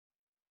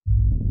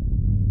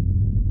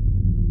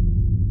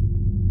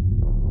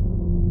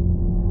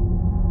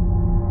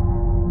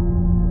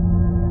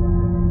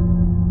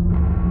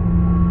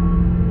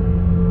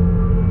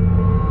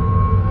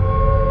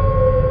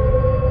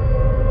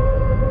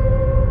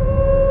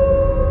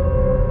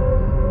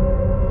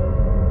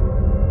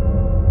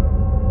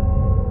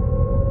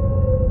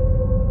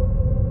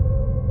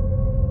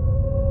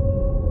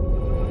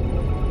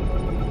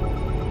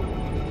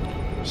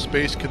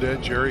Space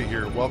Cadet Jerry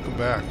here. Welcome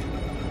back.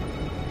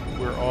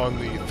 We're on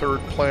the third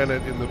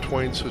planet in the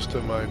Twain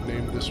system. I've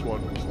named this one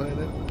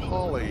Planet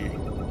Polly.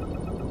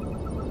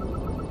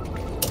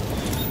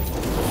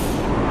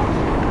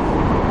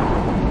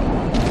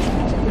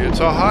 It's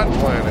a hot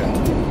planet.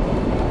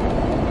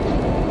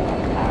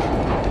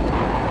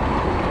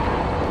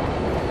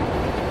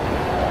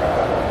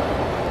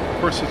 Of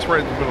course, it's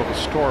right in the middle of a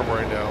storm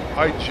right now.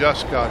 I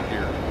just got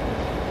here.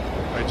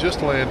 I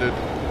just landed,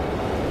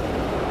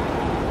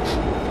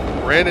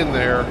 ran in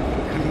there,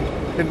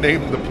 and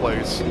named the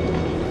place.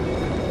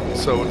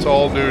 So it's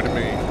all new to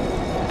me.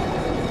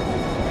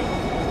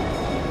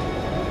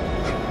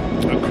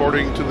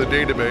 According to the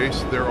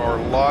database, there are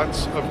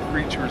lots of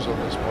creatures on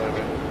this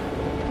planet.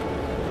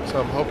 So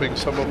I'm hoping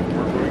some of them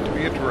are going to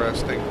be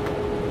interesting.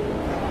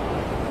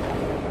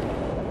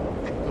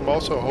 I'm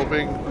also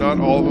hoping not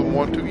all of them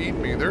want to eat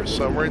me. There's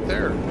some right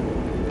there.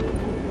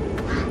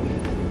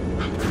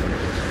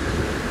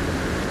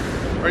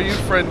 Are you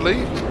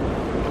friendly?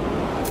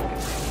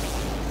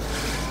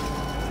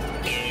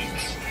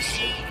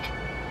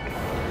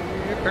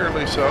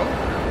 Apparently so.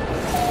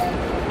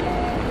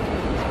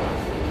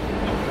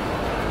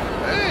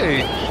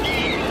 Hey!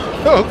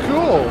 Oh,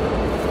 cool!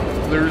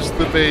 There's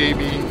the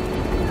baby.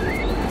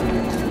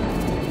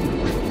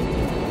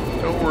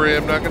 Don't worry,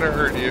 I'm not gonna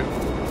hurt you.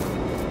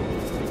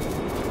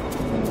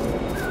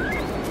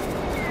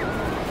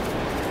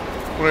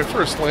 When I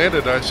first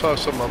landed, I saw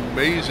some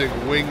amazing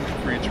winged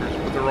creatures,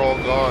 but they're all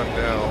gone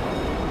now.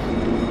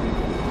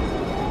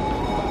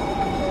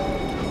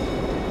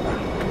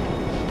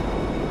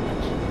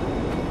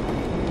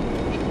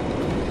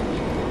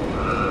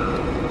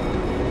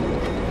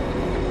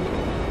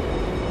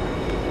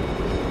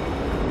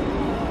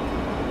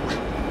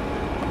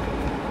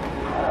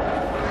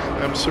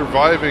 I'm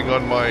surviving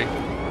on my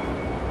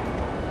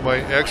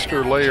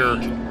extra layer.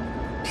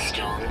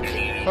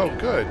 Oh,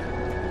 good.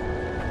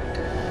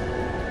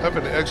 I have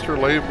an extra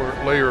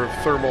layer of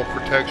thermal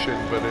protection,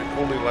 but it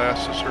only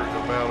lasts a certain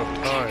amount of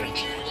time.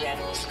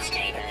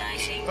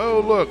 Oh,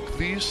 look,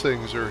 these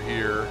things are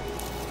here.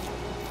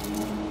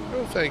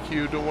 Oh, thank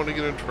you. Don't want to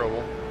get in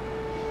trouble.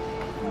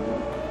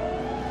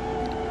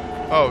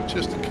 Oh,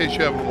 just in case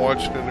you haven't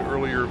watched an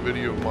earlier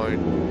video of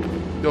mine,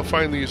 you'll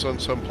find these on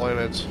some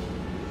planets.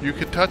 You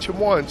can touch them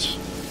once.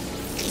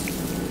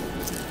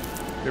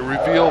 It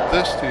revealed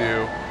this to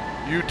you.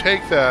 You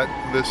take that,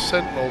 and the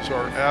sentinels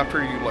are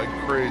after you like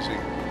crazy.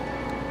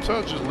 So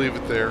I'll just leave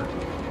it there.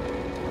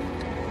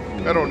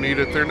 I don't need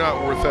it. They're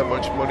not worth that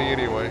much money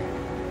anyway.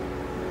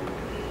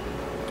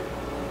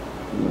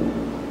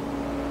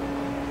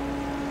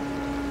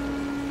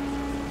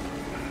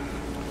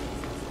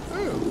 Oh,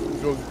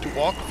 I'm going to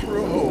walk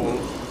through a hole.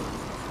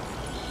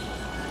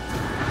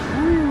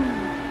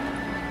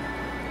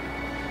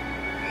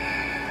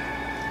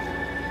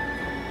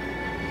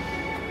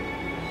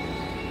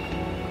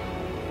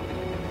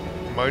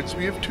 Reminds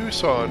me of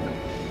Tucson.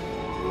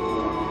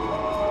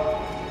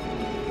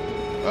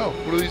 Oh,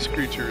 what are these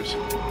creatures?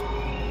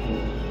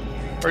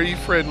 Are you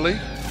friendly?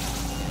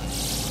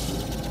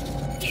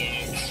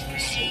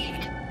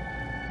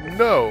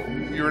 No,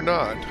 you're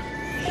not.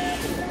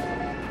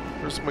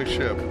 Where's my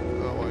ship?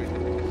 Oh,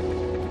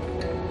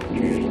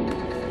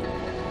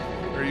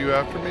 are you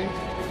after me?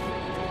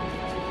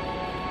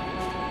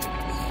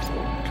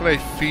 Can I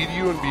feed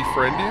you and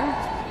befriend you?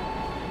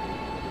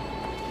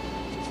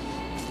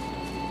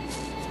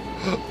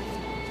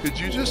 Did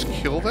you just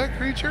kill that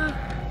creature?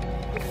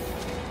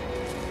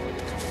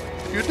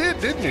 You did,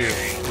 didn't you?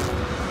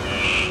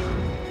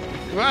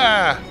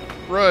 Ah!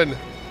 Run!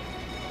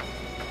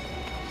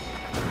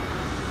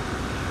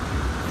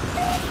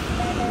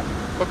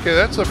 Okay,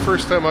 that's the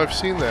first time I've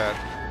seen that.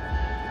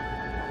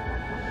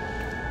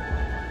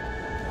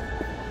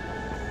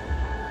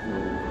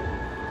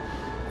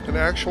 An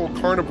actual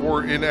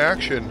carnivore in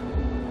action.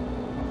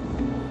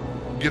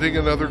 Getting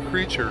another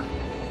creature.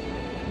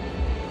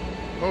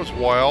 That was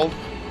wild.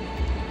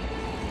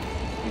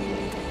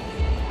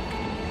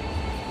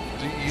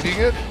 Is he eating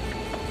it?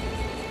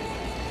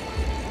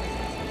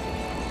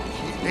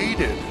 He ate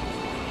it.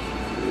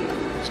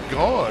 It's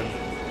gone.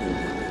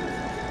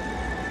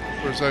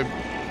 Whereas I'm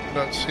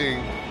not seeing...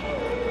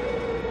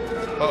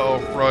 Uh-oh,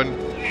 run.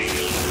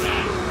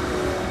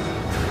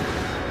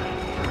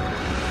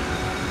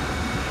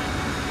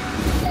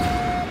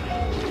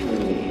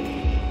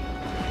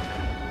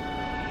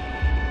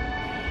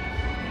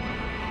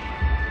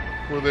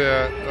 Where are they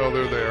at? Oh,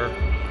 they're there.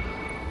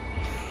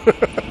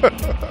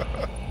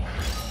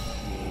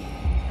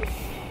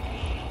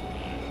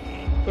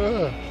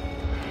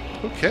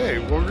 Okay,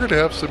 well, we're going to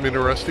have some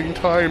interesting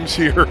times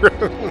here. Keep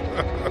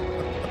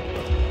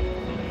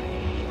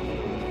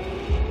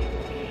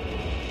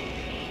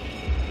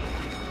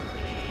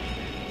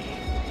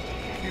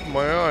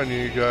my eye on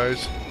you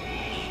guys.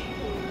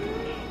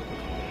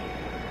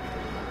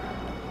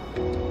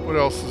 What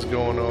else is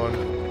going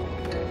on?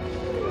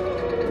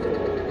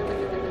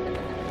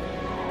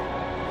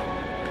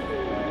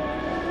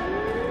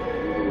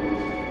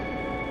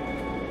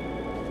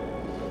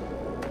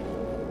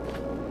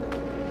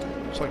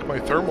 like my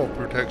thermal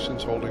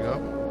protection's holding up.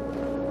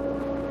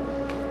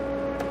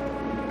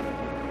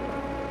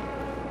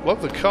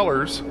 Love the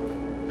colors.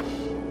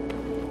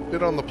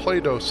 Bit on the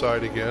Play-Doh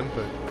side again,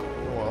 but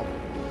oh well.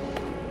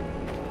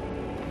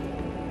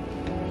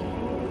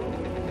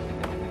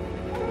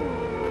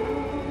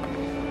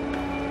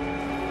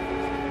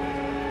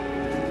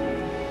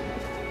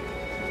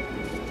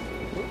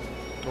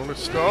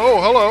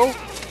 Oh, hello.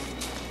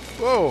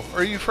 Whoa,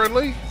 are you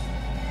friendly?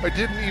 I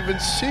didn't even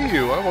see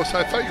you. I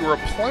thought you were a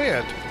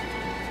plant.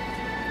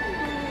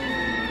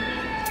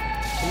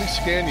 Let me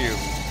scan you.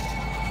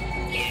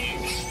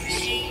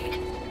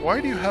 Why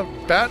do you have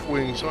bat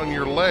wings on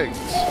your legs?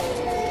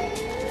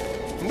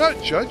 I'm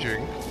not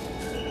judging.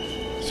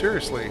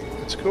 Seriously,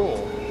 it's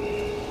cool.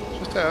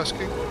 Just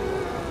asking.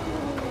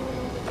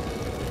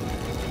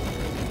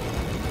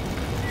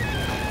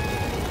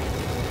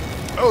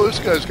 Oh, this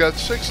guy's got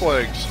 6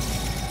 legs.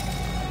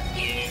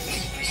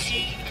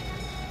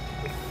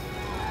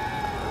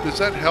 Does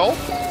that help?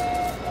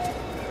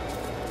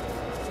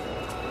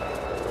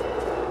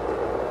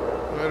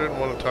 I didn't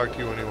want to talk to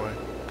you anyway.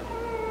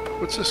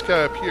 What's this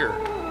guy up here?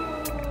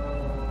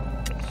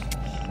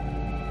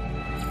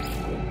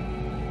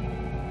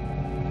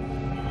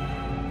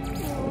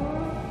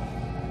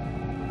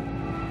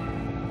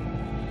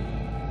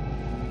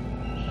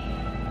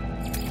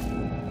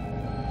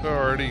 Oh,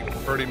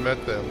 already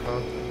met them,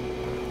 huh?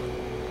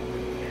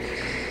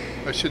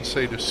 I should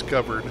say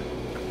discovered.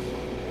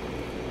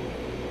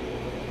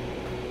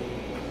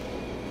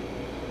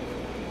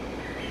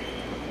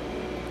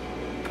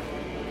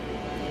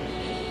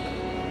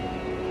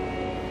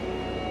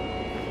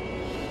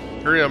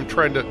 Here I'm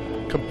trying to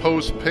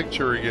compose a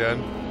picture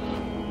again.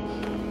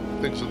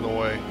 Things in the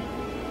way.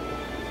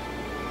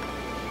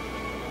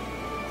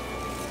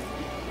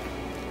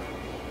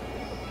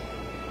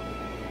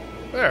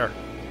 There.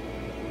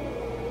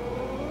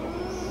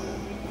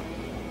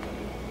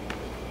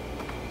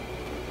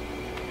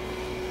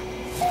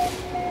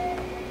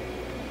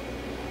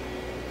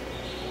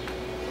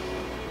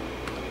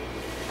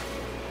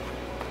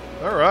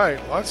 Alright,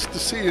 lots to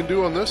see and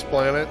do on this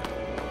planet.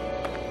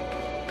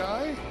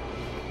 Guy?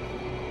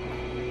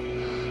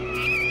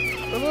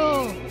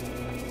 Hello.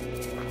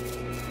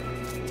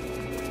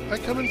 I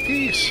come in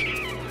peace.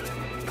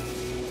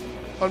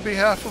 On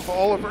behalf of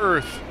all of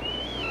Earth,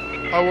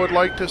 I would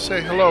like to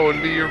say hello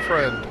and be your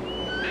friend.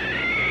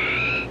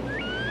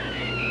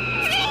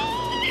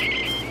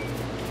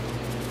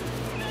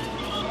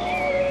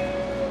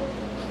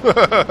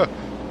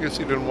 Guess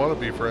he didn't want to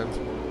be friends.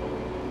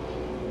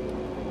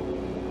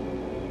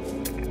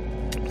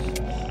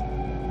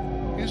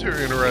 These are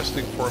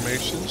interesting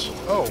formations.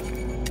 Oh,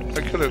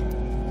 I could have...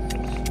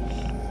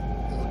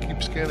 I'll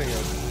keep scanning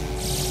it.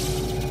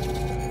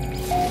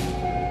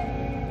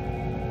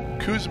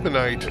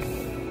 Kuzmanite.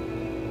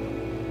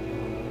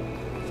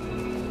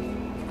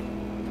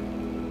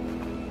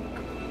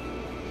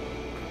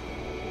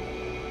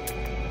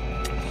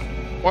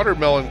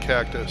 Watermelon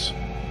cactus.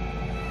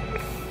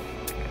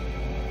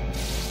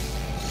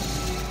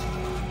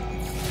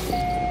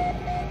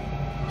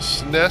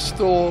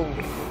 Snestal.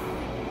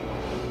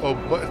 Oh,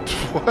 but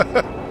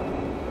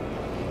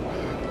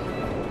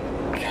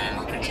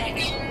Thermal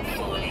protection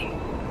falling.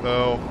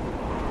 No.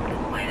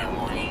 Weather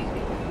warning.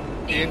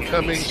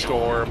 Incoming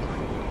storm.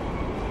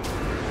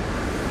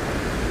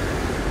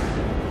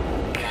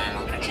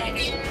 Thermal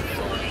protection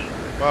falling.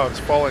 Wow, it's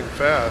falling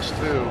fast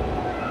too.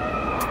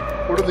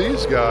 What are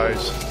these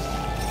guys?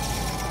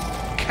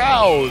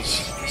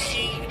 Cows.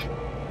 Received.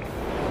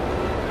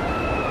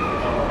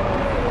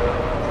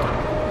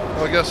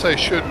 Well, I guess I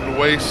shouldn't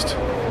waste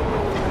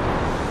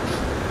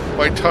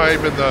my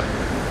time in the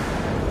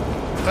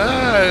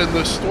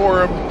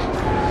storm.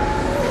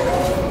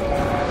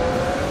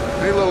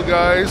 Hey, little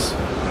guys,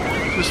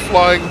 just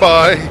flying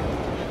by.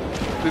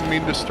 Didn't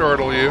mean to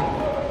startle you.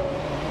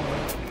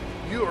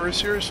 You are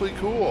seriously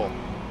cool.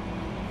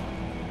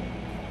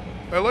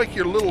 I like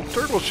your little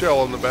turtle shell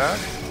on the back.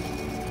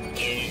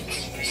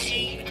 Units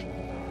received.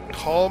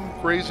 Calm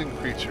grazing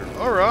creature.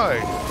 All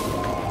right,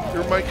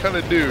 you're my kind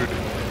of dude.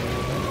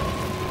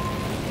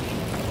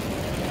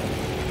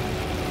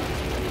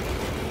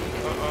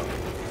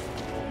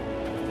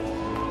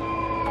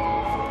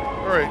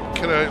 Alright,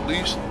 can I at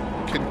least,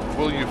 can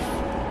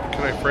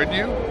I friend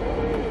you?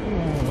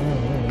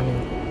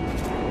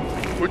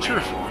 What's your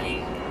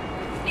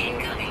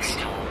Incoming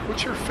storm.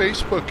 What's your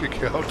Facebook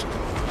account?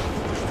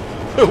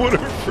 I want to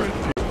friend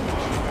you.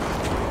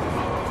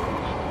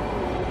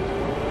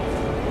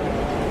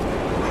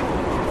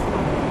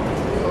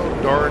 Oh,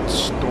 darn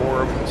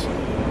storms.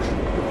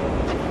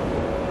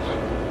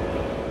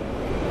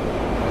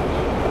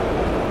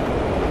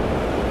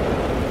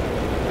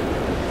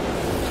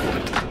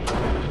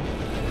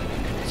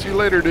 See you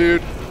later,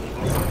 dude.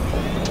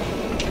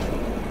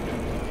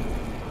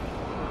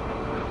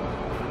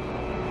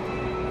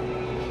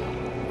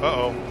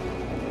 Uh-oh.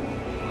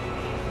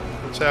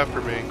 What's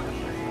after me?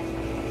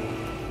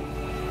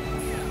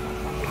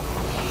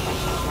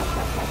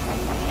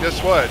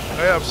 Guess what?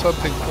 I have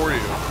something for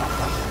you.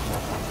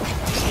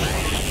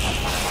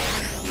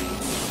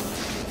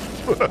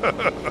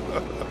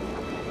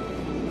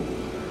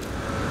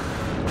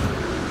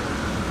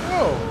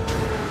 Oh,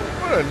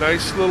 what a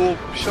nice little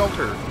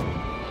shelter.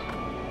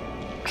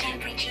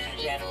 Temperature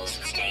levels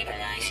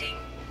stabilizing.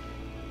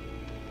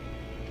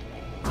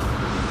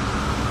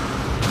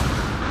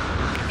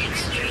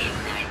 Extreme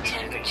night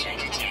temperature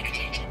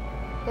detected.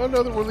 Oh,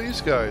 another one of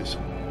these guys.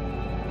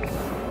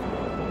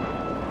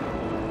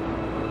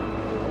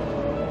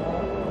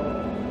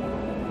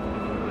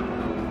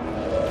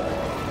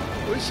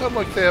 They sound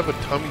like they have a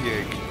tummy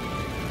ache.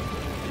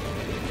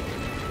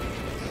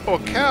 Oh, a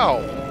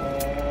cow.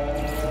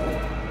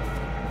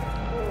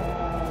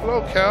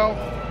 Hello, cow.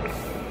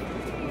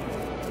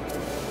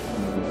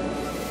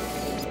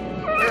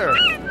 There.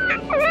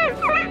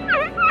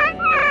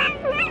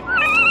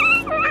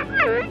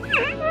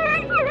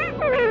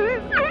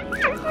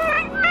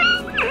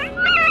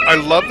 I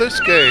love this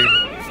game,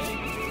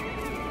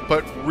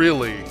 but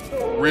really,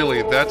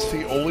 that's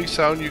the only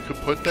sound you could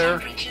put there?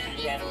 Temperature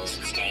levels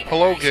stabilizing.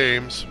 Hello,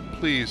 games.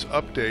 Please,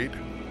 update.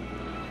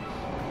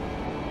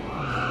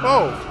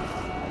 Oh!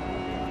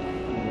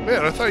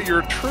 Man, I thought you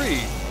were a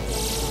tree.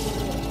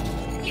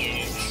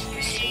 Units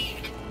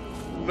received.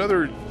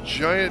 Another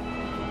giant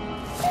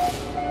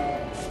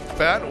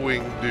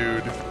batwing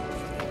dude.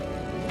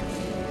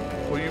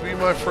 Will you be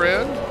my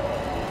friend?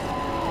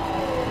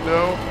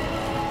 No?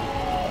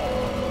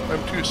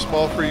 I'm too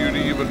small for you to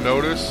even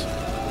notice.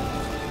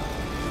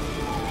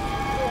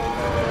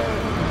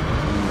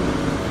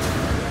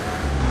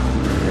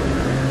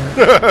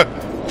 I'm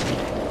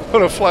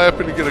gonna fly up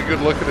and get a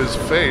good look at his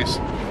face.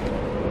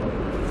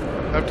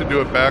 I have to do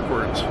it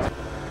backwards.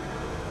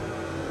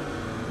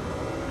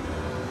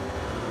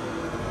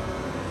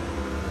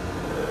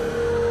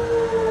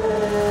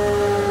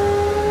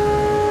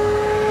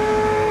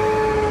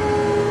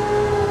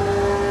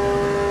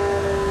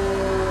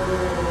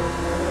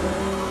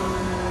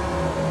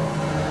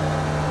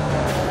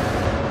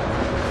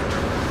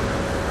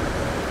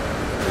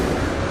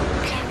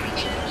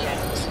 Temperature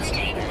levels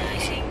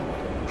stabilizing.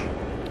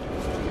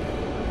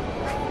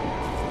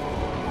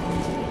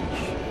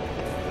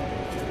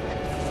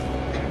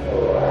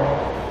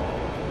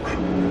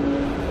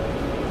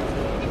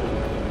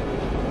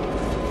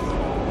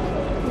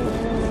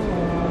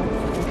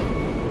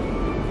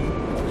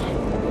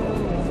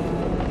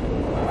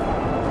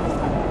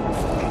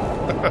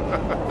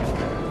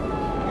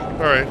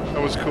 Alright,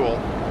 that was cool.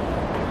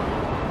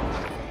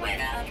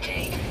 Weather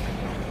update.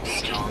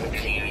 Storm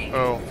clearing.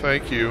 Oh,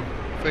 thank you.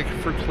 Thank you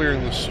for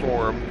clearing the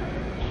storm.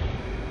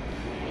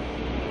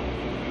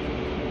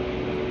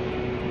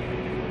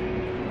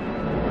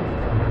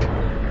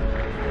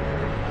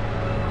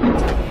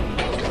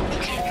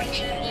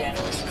 Temperature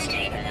levels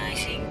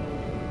stabilizing.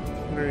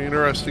 Any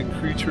interesting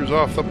creatures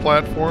off the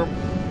platform?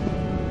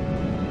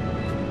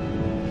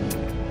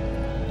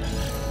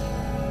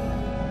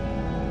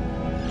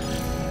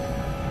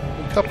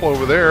 A couple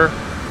over there.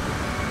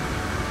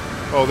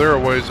 Oh, they're a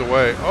ways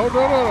away. Oh,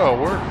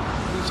 no.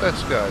 Who's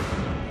this guy?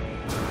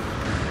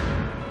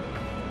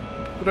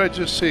 What did I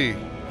just see?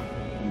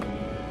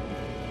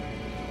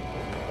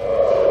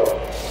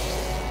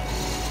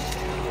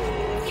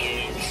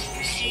 Units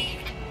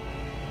received.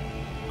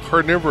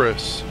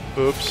 Carnivorous.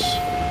 Oops.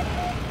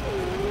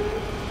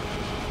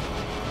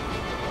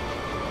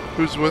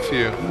 Who's with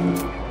you?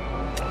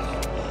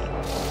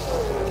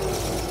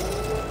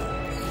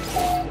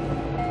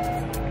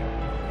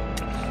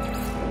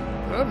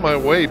 Out of my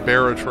way,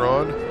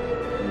 Baratron.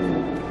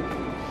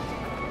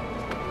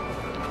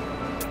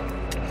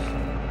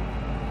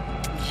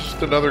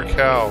 Just another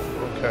cow.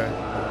 Okay.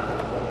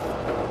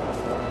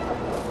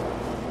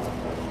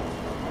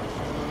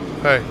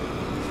 Hey.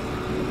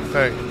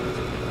 Hey.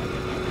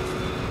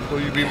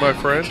 Will you be my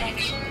friend?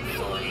 Protection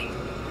falling.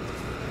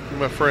 Be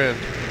my friend.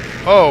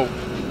 Oh!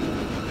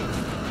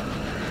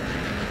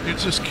 You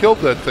just killed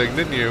that thing,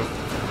 didn't you?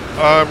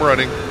 I'm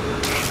running.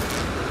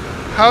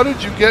 How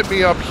did you get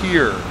me up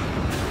here?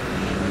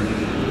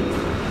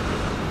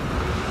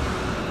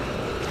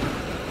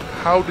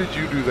 How did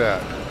you do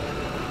that?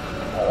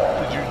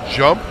 Did you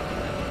jump?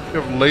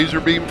 You have laser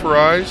beam for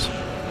eyes?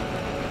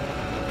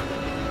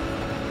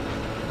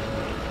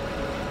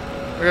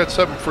 I got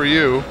something for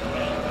you.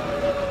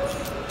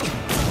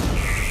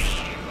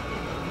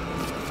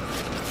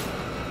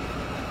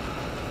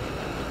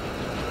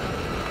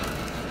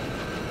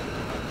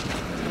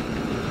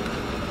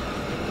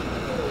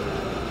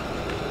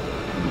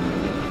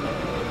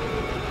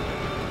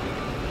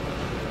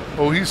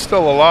 Oh, he's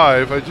still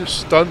alive. I just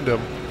stunned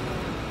him.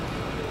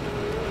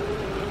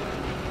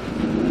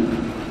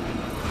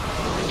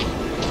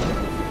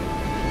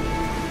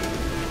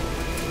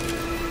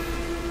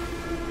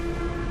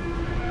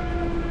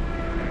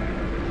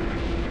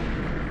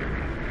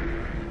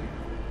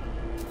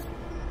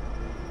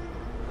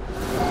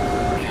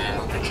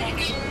 Thermal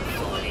protection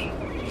falling.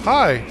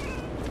 Hi.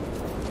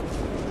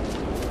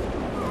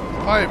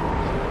 Hi.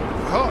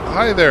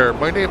 Hi there.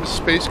 My name is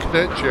Space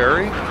Cadet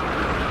Jerry.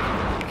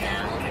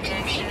 Thermal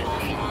protection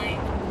offline.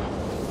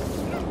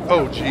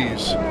 Oh,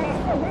 jeez.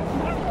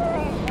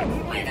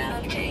 Weather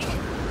update.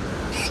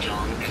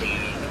 Storm clearing.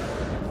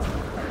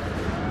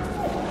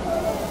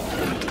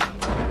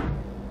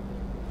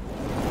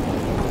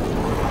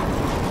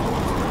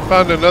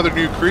 Found another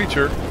new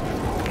creature.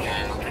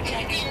 Thermal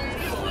protection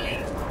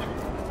falling.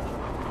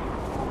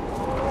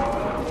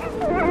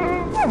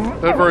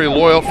 Not very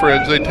loyal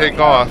friends, they take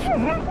off.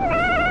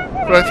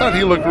 But I thought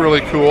he looked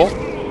really cool.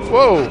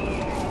 Whoa!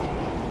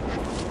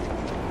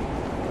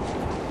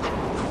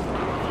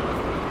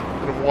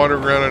 And I'm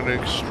wandering around in an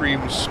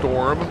extreme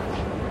storm.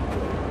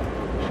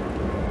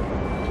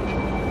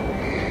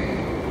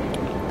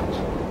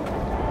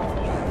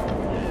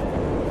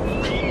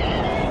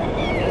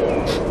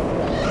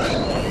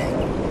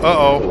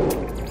 Uh-oh.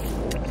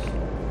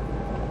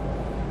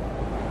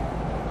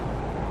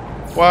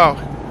 Wow.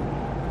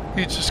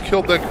 He just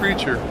killed that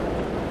creature.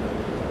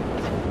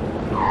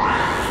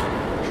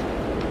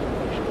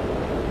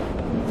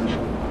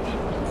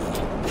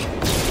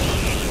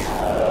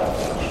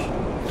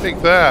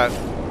 Take that.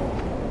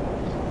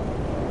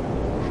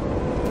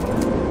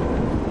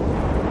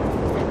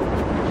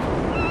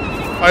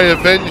 I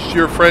avenged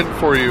your friend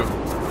for you.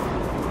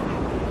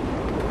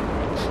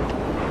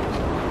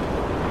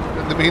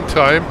 In the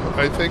meantime,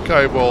 I think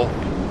I will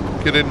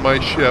get in my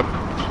ship.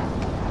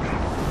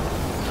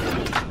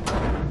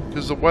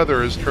 Because the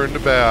weather has turned to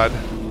bad.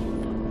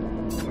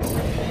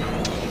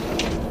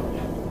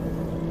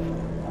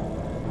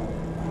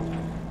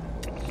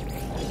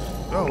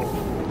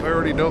 Oh, I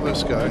already know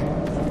this guy.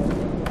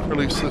 Or at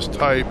least this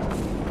type.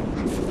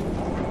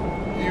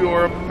 You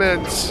are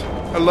immense.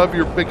 I love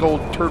your big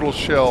old turtle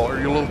shell, or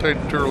your little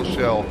tiny turtle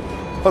shell.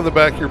 On the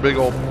back of your big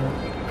old...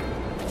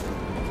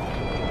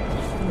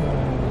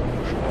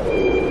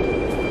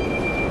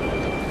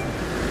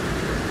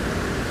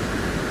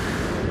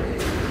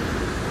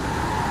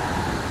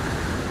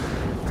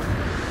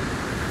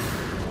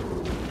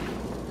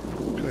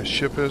 What kind of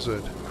ship is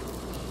it?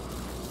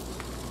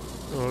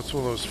 Oh, it's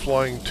one of those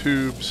flying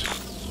tubes.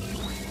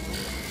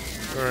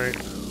 Alright.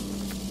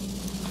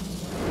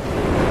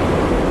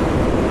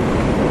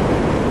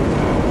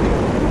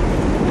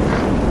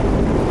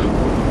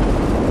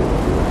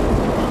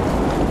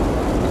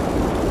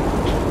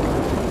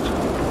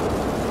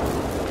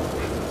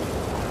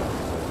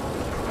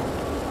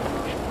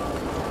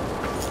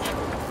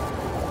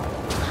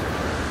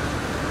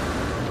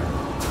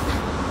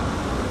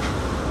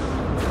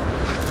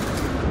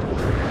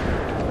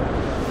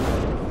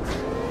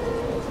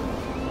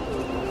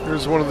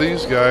 Here's one of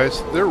these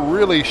guys. They're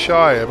really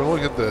shy. I mean,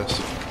 look at this.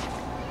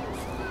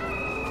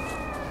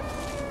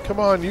 Come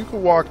on, you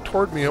can walk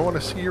toward me. I want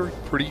to see your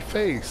pretty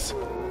face.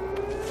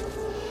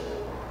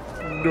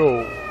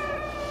 No.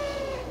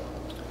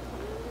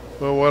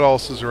 Well, what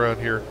else is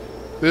around here?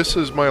 This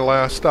is my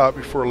last stop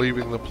before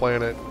leaving the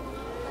planet.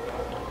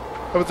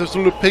 How about this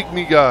little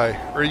pygmy guy?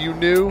 Are you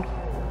new?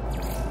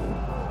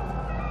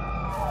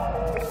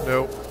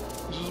 No.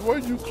 This is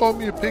why'd you call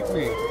me a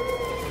pygmy?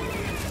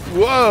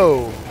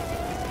 Whoa!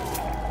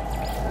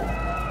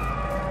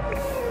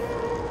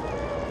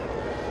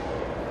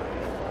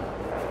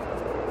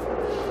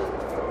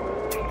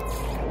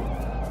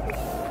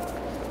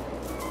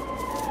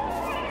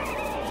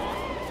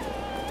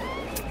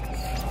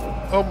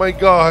 Oh my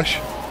gosh.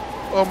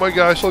 Oh my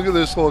gosh, look at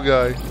this little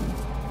guy.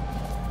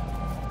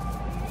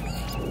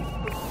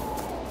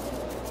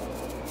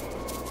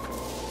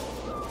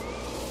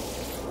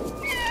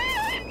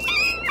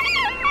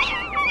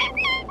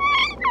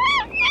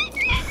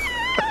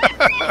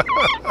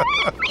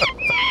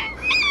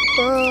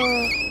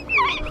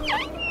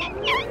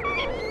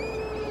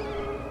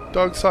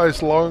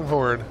 Dog-sized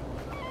longhorn.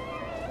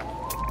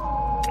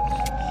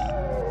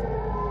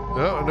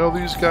 Oh, I know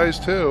these guys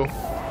too.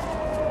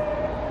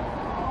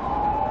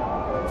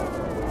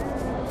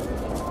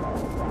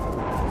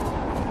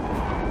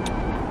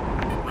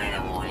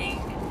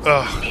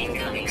 Ugh.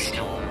 Incoming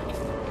storm.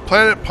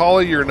 Planet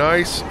Polly, you're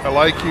nice. I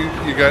like you.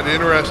 You got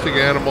interesting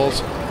animals.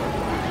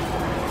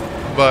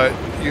 But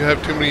you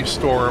have too many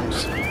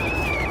storms.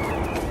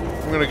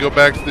 I'm going to go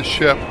back to the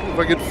ship. If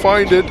I can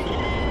find it.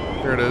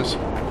 There it is.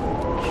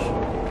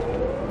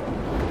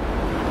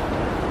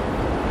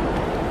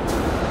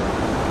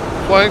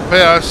 Flying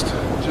past.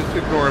 Just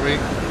ignore me.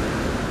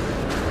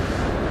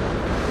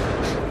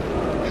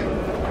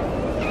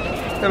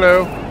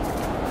 Hello.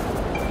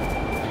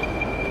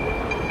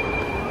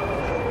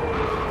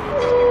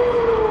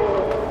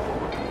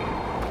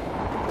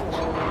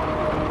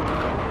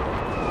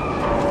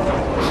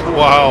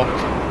 Wow.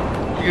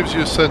 It gives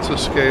you a sense of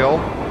scale.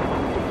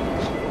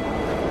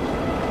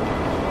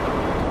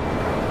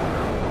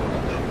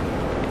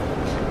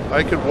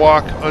 I could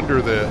walk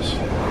under this.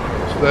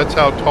 So that's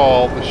how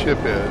tall the ship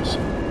is.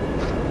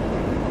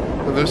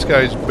 And this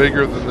guy's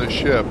bigger than the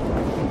ship.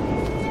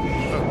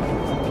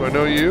 Do I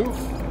know you?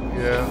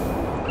 Yeah.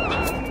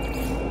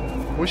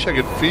 Wish I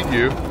could feed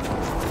you.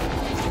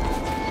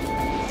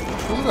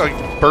 Those look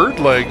like bird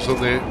legs on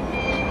the...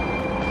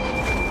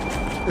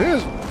 It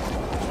has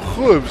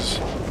hooves.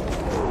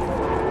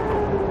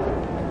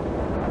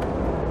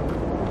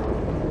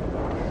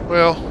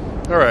 Well,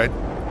 alright.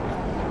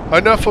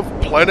 Enough of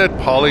Planet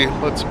Polly.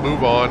 Let's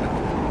move on.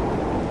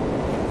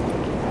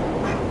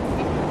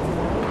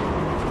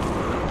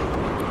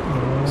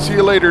 See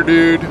you later,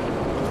 dude.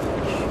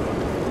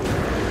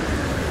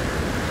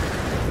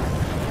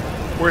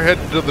 We're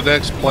heading to the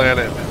next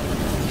planet.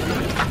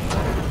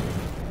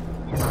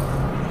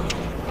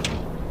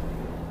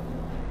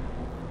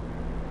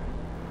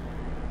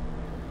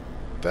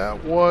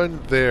 That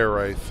one there,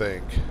 I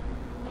think.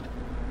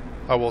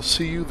 I will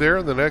see you there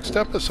in the next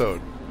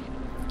episode.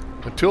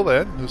 Until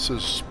then, this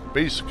is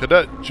Space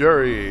Cadet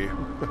Jerry.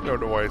 I don't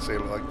know why I say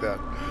it like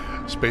that.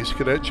 Space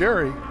Cadet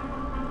Jerry.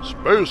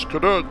 Space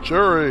Cadet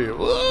Jerry.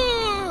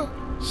 Ah!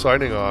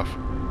 Signing off.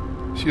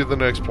 See you at the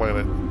next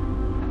planet.